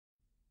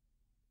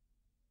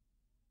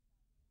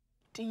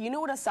Do you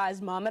know what a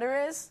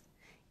seismometer is?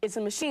 It's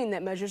a machine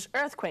that measures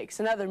earthquakes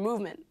and other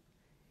movement.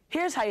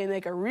 Here's how you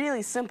make a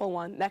really simple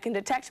one that can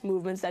detect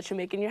movements that you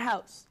make in your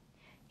house.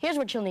 Here's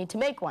what you'll need to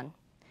make one.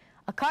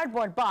 A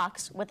cardboard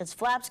box with its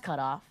flaps cut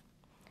off,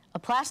 a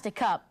plastic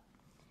cup,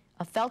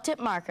 a felt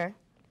tip marker,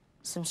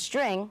 some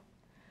string,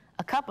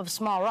 a cup of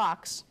small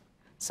rocks,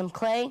 some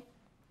clay,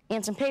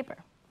 and some paper.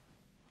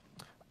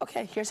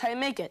 Okay, here's how you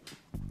make it.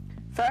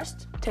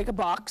 First, take a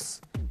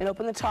box and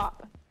open the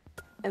top,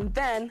 and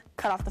then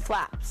cut off the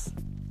flaps.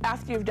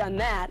 After you've done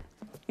that,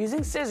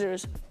 using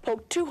scissors,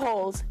 poke 2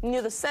 holes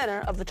near the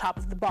center of the top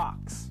of the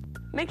box.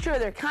 Make sure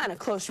they're kind of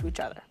close to each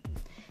other.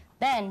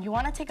 Then you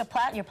want to take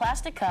your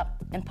plastic cup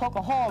and poke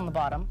a hole in the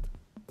bottom,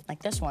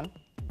 like this one,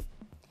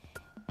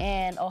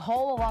 and a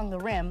hole along the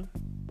rim,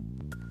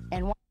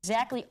 and one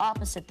exactly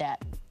opposite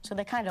that, so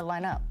they kind of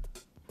line up,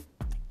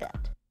 like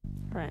that.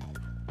 Right.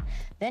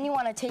 Then you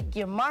want to take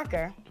your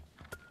marker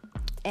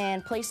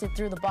and place it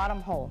through the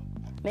bottom hole.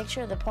 Make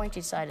sure the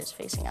pointy side is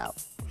facing out.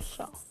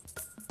 So,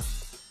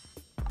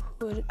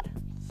 put it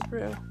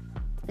through.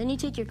 Then you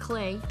take your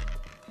clay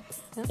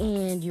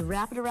and you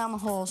wrap it around the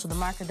hole so the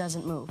marker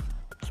doesn't move.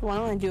 So why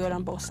don't I do it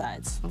on both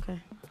sides? Okay.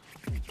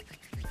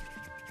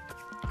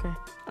 Okay.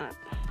 All right.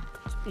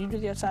 So you do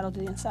the outside, I'll do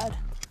the inside.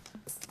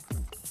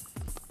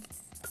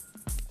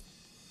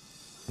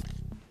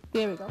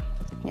 There we go.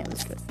 Yeah,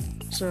 that's good.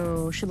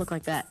 So it should look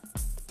like that.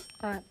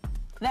 All right.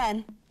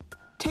 Then,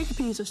 take a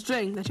piece of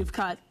string that you've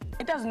cut,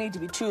 it doesn't need to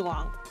be too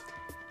long,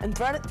 and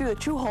thread it through the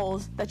 2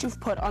 holes that you've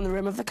put on the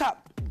rim of the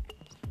cup.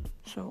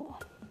 So,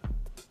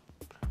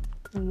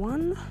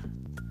 1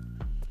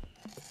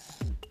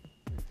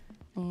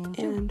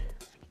 and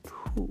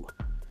 2.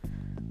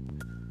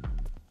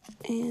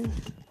 And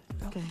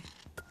okay.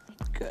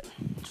 Good.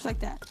 Just like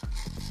that.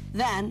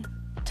 Then,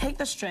 take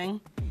the string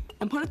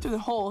and put it through the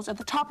holes at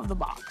the top of the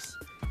box.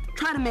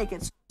 Try to make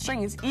it so the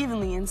string is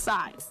evenly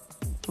inside.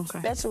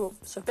 Okay. So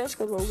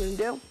basically what we're going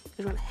to do is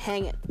we're going to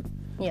hang it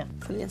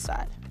from the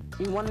inside.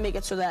 You want to make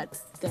it so that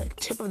the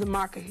tip of the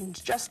marker can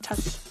just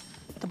touch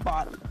the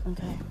bottom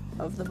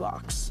of the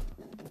box.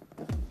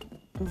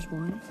 There's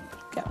 1.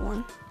 Got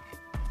 1.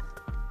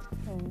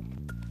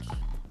 And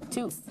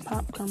 2.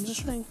 Pop comes the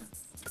string.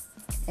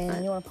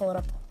 And you want to pull it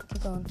up.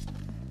 Keep going.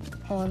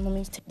 Hold on, let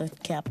me take the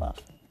cap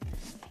off.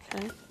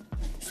 Okay.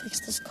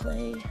 Fix this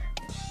clay.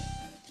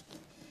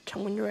 Tell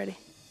me when you're ready.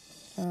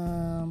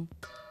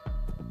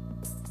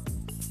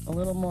 A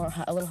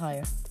little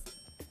higher.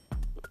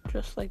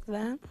 Just like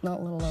that? No,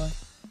 a little lower.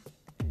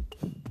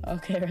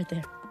 Okay, right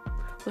there.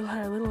 A little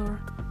higher, a little lower.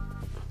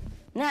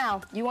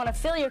 Now, you want to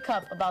fill your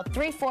cup about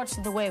 3/4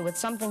 of the way with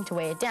something to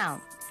weigh it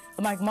down.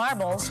 Like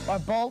marbles or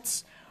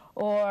bolts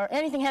or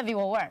anything heavy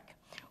will work.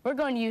 We're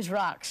going to use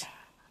rocks.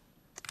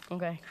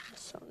 Okay.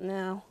 So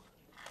now,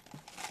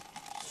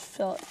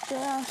 fill it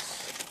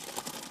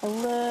just a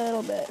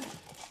little bit.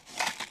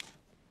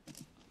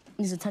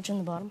 Is it touching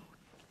the bottom?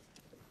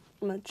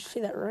 I'm going to see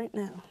that right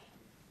now.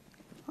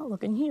 Oh,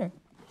 look in here.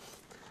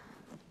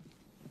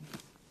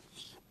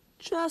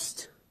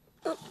 Just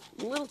a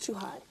little too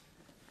high.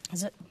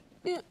 Is it?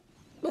 Yeah,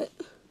 but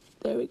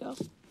there we go.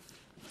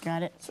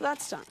 Got it. So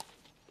that's done.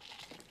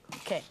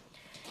 Okay.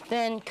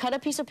 Then cut a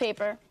piece of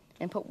paper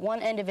and put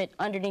one end of it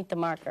underneath the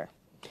marker.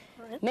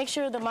 All right. Make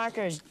sure the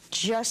marker is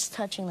just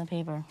touching the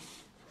paper.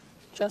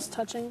 Just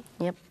touching?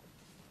 Yep.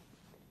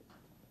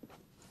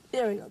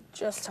 There we go,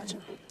 just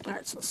touching. All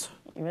right, so let's...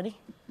 You ready?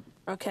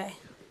 Okay.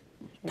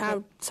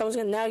 Now, you're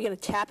gonna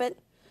tap it.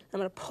 I'm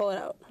gonna pull it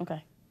out.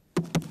 Okay.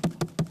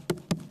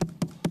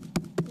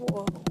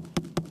 Whoa.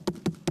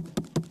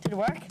 Did it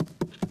work?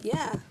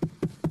 Yeah.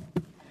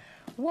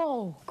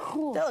 Whoa,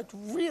 cool. That looked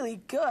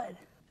really good.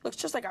 Looks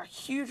just like a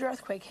huge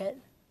earthquake hit.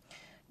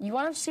 You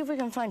want to see if we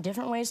can find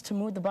different ways to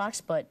move the box,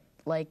 but,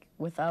 like,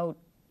 without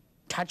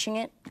touching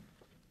it?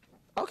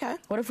 Okay.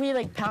 What if we,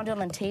 like, pound it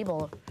on the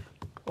table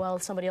while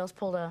somebody else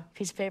pulled a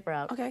piece of paper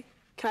out? Okay.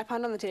 Can I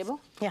pound on the table?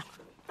 Yeah.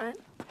 All right.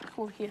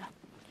 Come over here.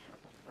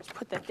 Let's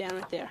put that down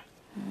right there.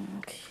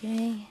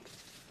 Okay.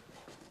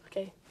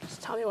 Okay.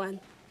 Just tell me when.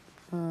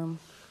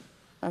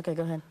 Okay,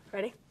 go ahead.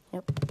 Ready?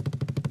 Yep.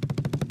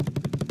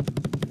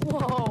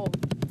 Whoa.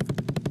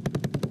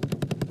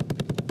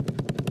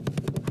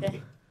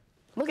 Okay.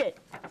 Look at it.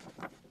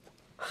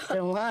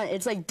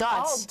 It's like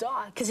dots. Oh,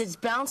 dots. Because it's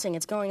bouncing.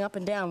 It's going up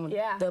and down.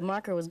 Yeah. The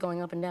marker was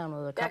going up and down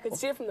with a couple. Yeah, I could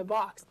see it from the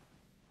box.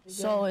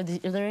 So, is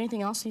there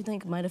anything else you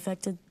think might have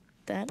affected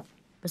that?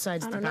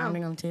 Besides the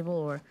pounding on the table,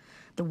 or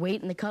the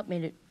weight in the cup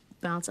made it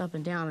bounce up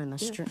and down in the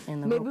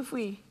Maybe if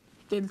we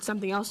did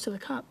something else to the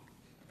cup,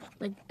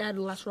 like add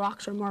less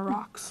rocks or more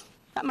rocks.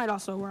 That might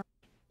also work.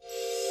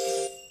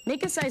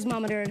 Make a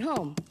seismometer at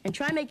home and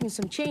try making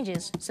some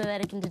changes so that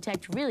it can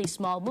detect really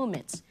small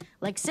movements,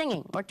 like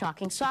singing or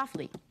talking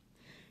softly.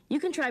 You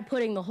can try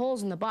putting the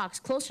holes in the box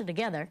closer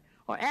together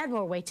or add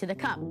more weight to the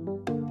cup.